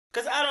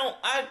Because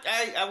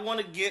I want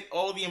to get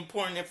all the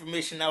important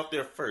information out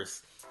there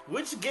first.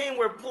 Which game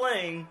we're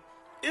playing,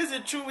 is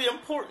it truly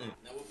important?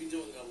 Now we'll be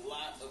doing a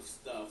lot of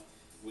stuff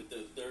with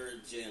the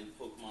third gen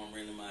Pokemon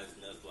randomized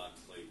Nuzlocke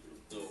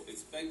playthrough. So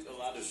expect a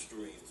lot of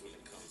streams when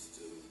it comes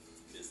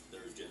to this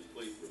third gen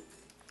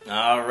playthrough.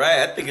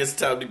 Alright, I think it's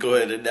time to go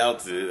ahead and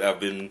announce it. I've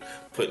been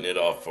putting it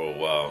off for a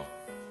while.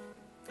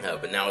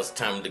 But now it's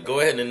time to go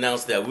ahead and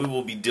announce that we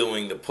will be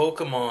doing the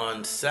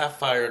Pokemon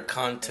Sapphire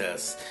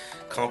Contest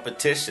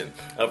competition.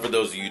 For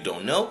those of you who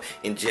don't know,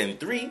 in Gen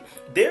 3,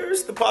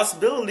 there's the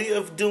possibility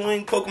of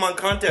doing Pokemon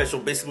contests.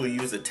 You'll basically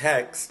use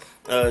attacks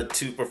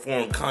to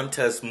perform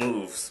contest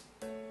moves.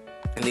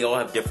 And they all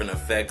have different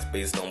effects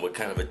based on what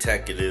kind of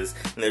attack it is.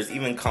 And there's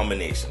even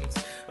combinations.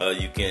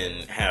 You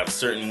can have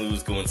certain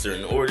moves go in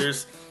certain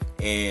orders,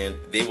 and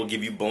they will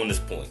give you bonus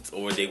points,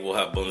 or they will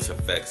have bonus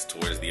effects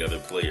towards the other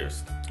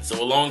players. So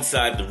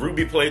alongside the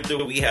Ruby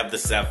playthrough, we have the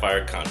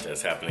Sapphire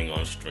Contest happening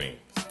on stream.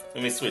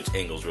 Let me switch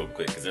angles real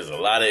quick, because there's a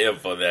lot of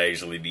info that I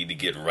actually need to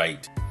get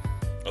right.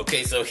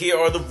 Okay, so here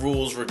are the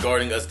rules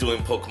regarding us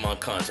doing Pokemon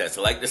contests.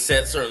 I like to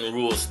set certain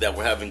rules so that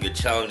we're having a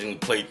challenging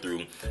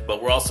playthrough,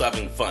 but we're also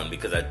having fun,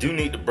 because I do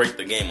need to break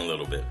the game a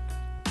little bit.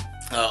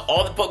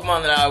 All the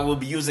Pokemon that I will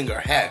be using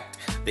are hacked.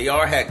 They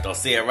are hacked, I'll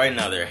say it right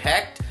now, they're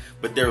hacked,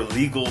 but they're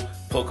legal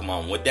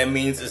Pokemon. What that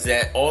means is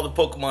that all the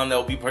Pokemon that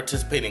will be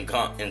participating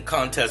in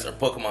contests are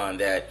Pokemon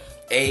that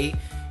A,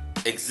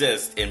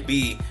 exist, and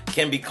B,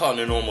 can be caught in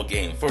a normal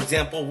game. For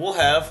example, we'll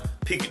have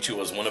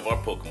Pikachu as one of our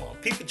Pokemon.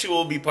 Pikachu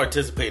will be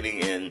participating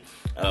in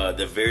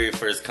the very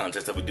first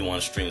contest that we do on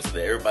stream so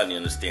that everybody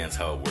understands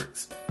how it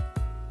works.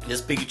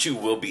 This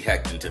Pikachu will be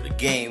hacked into the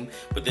game,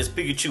 but this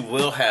Pikachu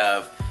will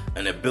have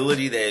an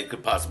ability that it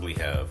could possibly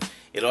have.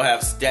 It'll have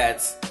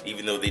stats,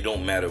 even though they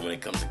don't matter when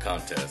it comes to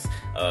contests.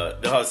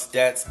 They'll have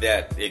stats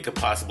that it could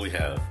possibly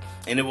have.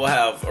 And it will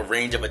have a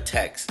range of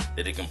attacks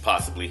that it can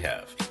possibly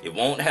have. It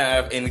won't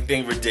have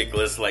anything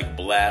ridiculous like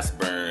Blast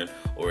Burn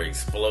or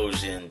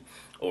Explosion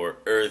or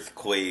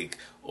Earthquake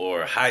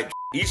or Hydra.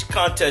 Each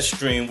contest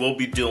stream will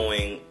be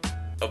doing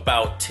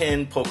about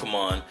 10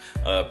 Pokemon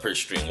per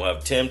stream. We'll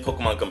have 10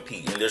 Pokemon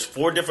compete. And there's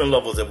 4 different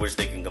levels at which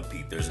they can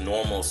compete. There's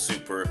normal,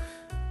 super,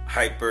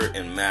 hyper,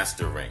 and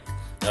master rank.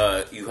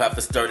 You have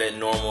to start at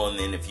normal, and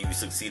then if you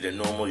succeed at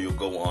normal, you'll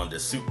go on to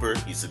super.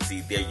 You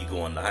succeed there, you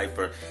go on to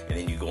hyper, and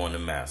then you go on to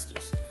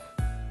masters.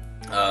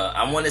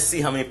 I want to see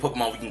how many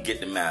Pokemon we can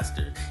get to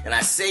master. And I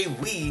say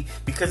we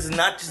because it's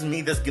not just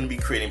me that's going to be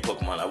creating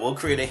Pokemon. I will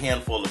create a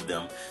handful of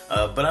them,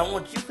 but I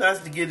want you guys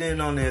to get in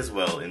on it as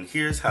well. And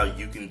here's how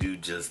you can do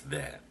just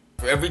that.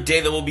 For every day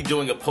that we'll be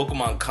doing a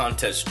Pokemon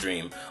contest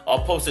stream,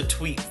 I'll post a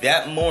tweet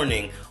that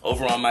morning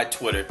over on my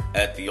Twitter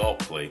at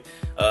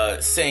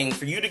TheAltPlay, saying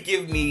for you to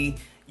give me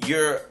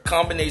your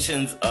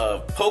combinations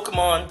of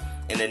Pokemon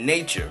and the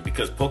nature,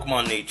 because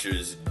Pokemon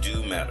natures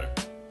do matter,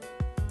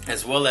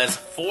 as well as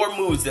 4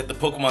 moves that the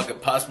Pokemon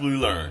could possibly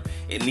learn.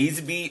 It needs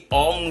to be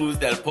all moves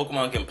that a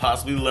Pokemon can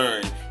possibly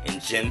learn in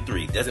Gen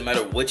 3. Doesn't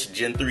matter which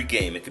Gen 3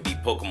 game. It could be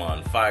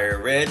Pokemon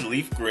Fire Red,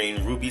 Leaf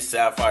Green, Ruby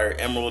Sapphire,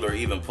 Emerald, or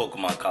even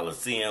Pokemon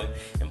Coliseum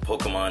and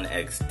Pokemon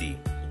XD.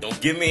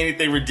 Don't give me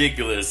anything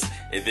ridiculous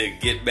and then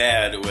get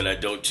mad when I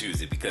don't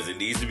choose it, because it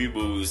needs to be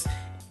moves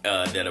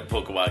that a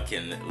Pokemon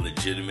can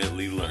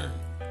legitimately learn.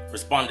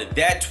 Respond to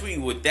that tweet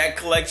with that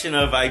collection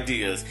of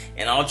ideas,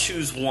 and I'll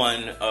choose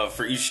one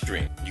for each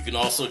stream. You can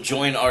also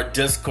join our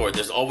Discord.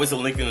 There's always a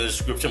link in the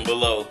description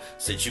below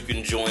so that you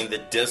can join the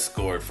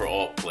Discord for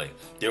AltPlay.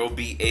 There will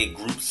be a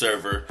group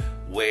server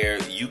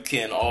where you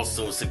can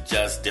also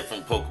suggest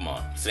different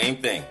Pokemon. Same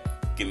thing.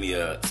 Give me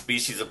a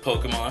species of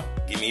Pokemon,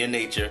 give me a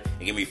nature,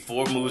 and give me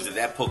 4 moves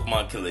that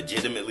Pokemon can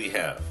legitimately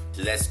have.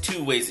 So that's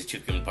 2 ways that you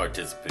can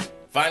participate.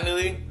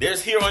 Finally,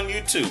 there's here on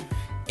YouTube,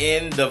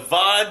 in the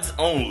VODs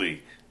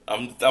only.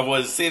 I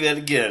want to say that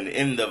again,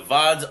 in the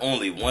VODs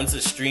only. Once a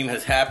stream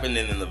has happened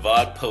and in the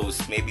VOD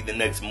post, maybe the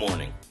next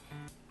morning,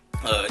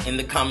 in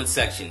the comment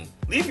section,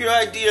 leave your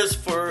ideas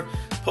for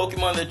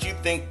Pokemon that you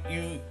think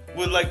you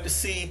would like to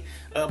see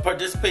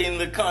participate in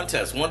the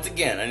contest. Once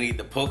again, I need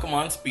the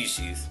Pokemon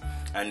species,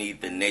 I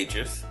need the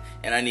natures,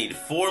 and I need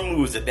 4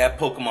 moves that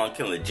Pokemon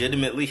can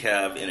legitimately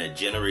have in a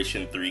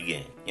Generation 3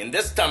 game. And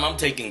this time I'm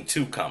taking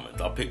 2 comments.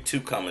 I'll pick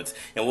 2 comments,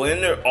 and we'll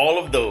enter all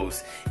of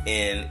those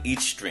in each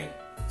stream.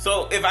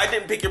 So if I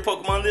didn't pick your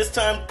Pokemon this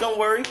time, don't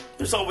worry.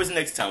 There's always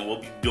next time. We'll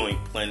be doing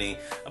plenty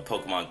of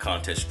Pokemon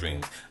contest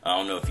streams. I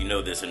don't know if you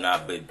know this or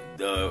not, but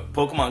the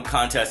Pokemon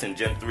contests in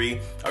Gen 3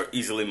 are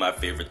easily my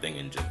favorite thing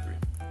in Gen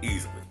 3.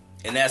 Easily.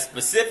 And as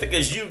specific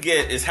as you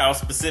get is how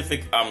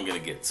specific I'm going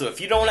to get. So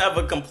if you don't have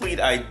a complete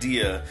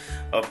idea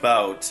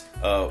about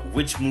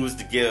which moves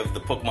to give the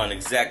Pokemon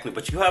exactly,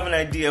 but you have an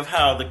idea of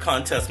how the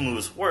contest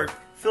moves work,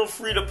 feel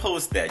free to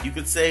post that. You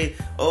could say,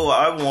 oh,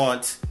 I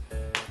want,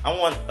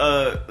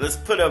 let's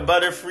put a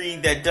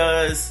Butterfree that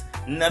does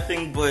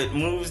nothing but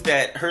moves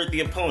that hurt the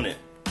opponent.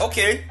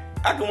 Okay,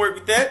 I can work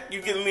with that.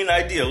 You've given me an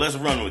idea. Let's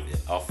run with it.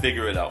 I'll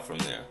figure it out from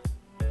there.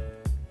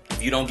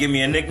 If you don't give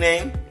me a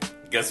nickname,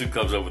 guess who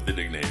comes up with the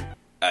nickname?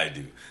 I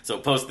do. So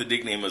post the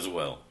nickname as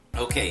well.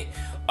 Okay,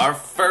 our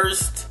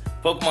first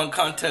Pokemon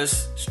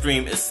contest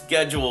stream is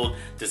scheduled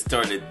to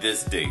start at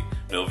this date,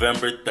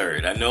 November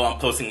 3rd. I know I'm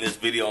posting this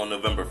video on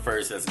November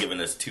 1st. That's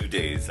giving us 2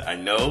 days. I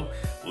know.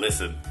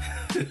 Listen,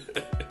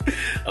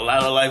 a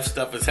lot of life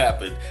stuff has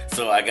happened,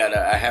 so I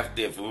have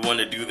to. If we want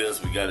to do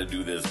this, we got to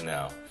do this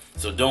now.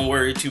 So don't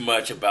worry too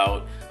much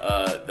about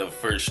the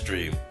first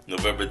stream,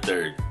 November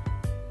 3rd.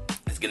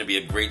 It's going to be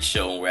a great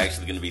show, and we're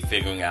actually going to be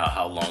figuring out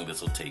how long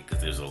this will take,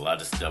 because there's a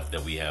lot of stuff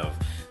that we have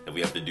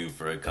to do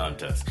for a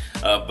contest.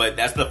 But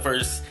that's the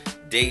first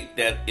date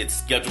that it's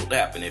scheduled to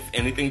happen. If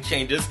anything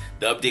changes,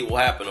 the update will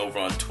happen over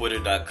on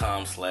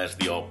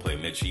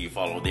twitter.com/theallplay. Make sure you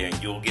follow there,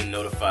 and you'll get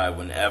notified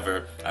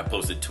whenever I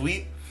post a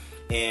tweet,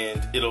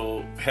 and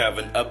it'll have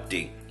an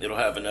update. It'll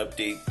have an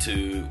update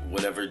to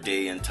whatever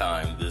day and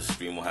time this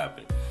stream will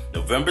happen.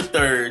 November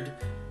 3rd,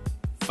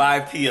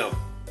 5 p.m.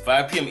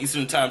 5 p.m.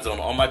 Eastern Time Zone.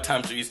 All my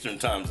times are Eastern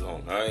Time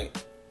Zone. All right,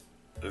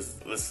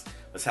 let's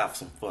have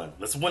some fun.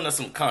 Let's win us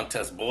some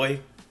contests, boy.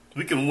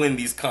 We can win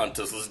these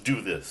contests. Let's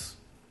do this.